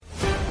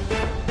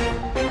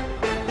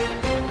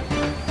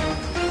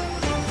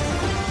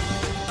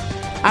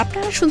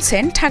আপনারা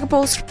শুনছেন Dhaka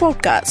post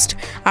podcast.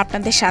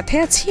 আপনাদের সাথে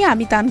আছি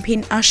আমি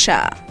তানভিন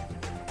আশা।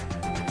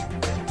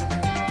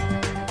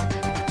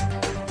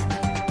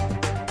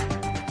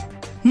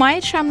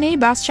 মায়ের সামনেই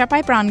বাস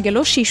চাপায় প্রাণ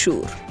গেল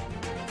শিশুর।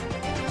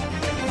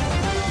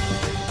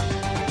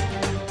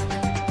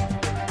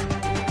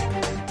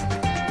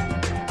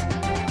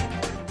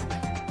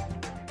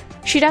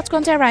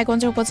 সিরাজগঞ্জের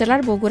রায়গঞ্জ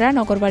উপজেলার বগুড়া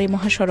নগরবাড়ি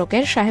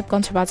মহাসড়কের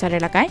সাহেবগঞ্জ বাজার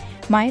এলাকায়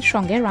মায়ের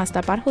সঙ্গে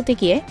রাস্তা পার হতে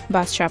গিয়ে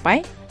বাস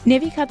চাপায়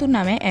নেভি খাতুন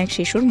নামে এক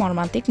শিশুর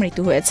মর্মান্তিক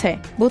মৃত্যু হয়েছে।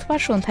 বুধবার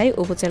সন্ধ্যায়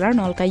উপজেলার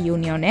নলকা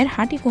ইউনিয়নের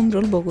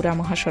হাটিকুমরুল বগুড়া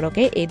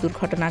মহাসড়কে এই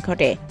দুর্ঘটনা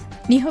ঘটে।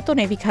 নিহত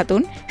নেভি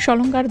খাতুন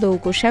সলঙ্গার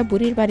দৌকুশা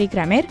বুড়িরবাড়ি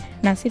গ্রামের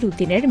নাসির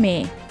উদ্দিনের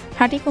মেয়ে।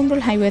 হাটিকুমরুল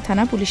হাইওয়ে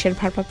থানা পুলিশের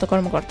ভারপ্রাপ্ত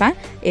কর্মকর্তা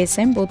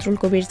এস.এম. বদরুল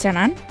কবির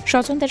জানান,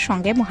 স্বজনদের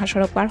সঙ্গে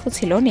মহাসড়ক পার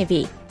হচ্ছিল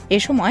নেভি। এ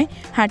সময়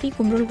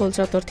হাটিকুমরুল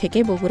গোলচত্বর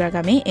থেকে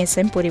বগুড়াগামী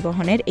এস.এম.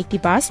 পরিবহনের একটি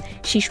বাস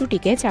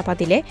শিশুটিকে চাপা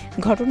দিলে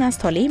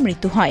ঘটনাস্থলেই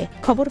মৃত্যু হয়।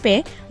 খবর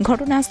পেয়ে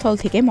ঘটনাস্থল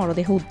থেকে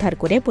মরদেহ উদ্ধার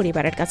করে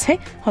পরিবারের কাছে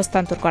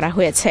হস্তান্তর করা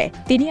হয়েছে।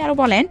 তিনি আরও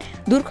বলেন,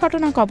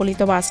 দুর্ঘটনা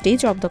কবলিত বাসটি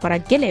জব্দ করা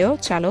গেলেও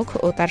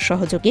চালক ও তার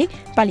সহযোগী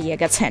পালিয়ে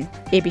গেছেন।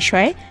 এ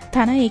বিষয়ে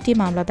থানায় একটি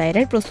মামলা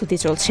দায়েরের প্রস্তুতি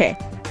চলছে।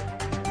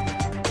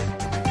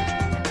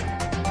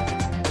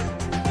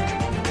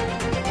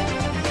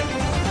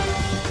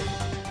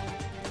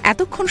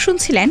 এতক্ষণ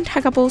শুনছিলেন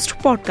ঢাকা পোস্ট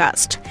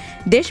পডকাস্ট।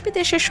 দেশ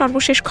বিদেশের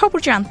সর্বশেষ খবর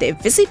জানতে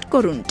ভিজিট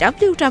করুন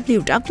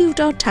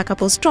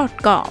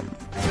www.dhakapost.com।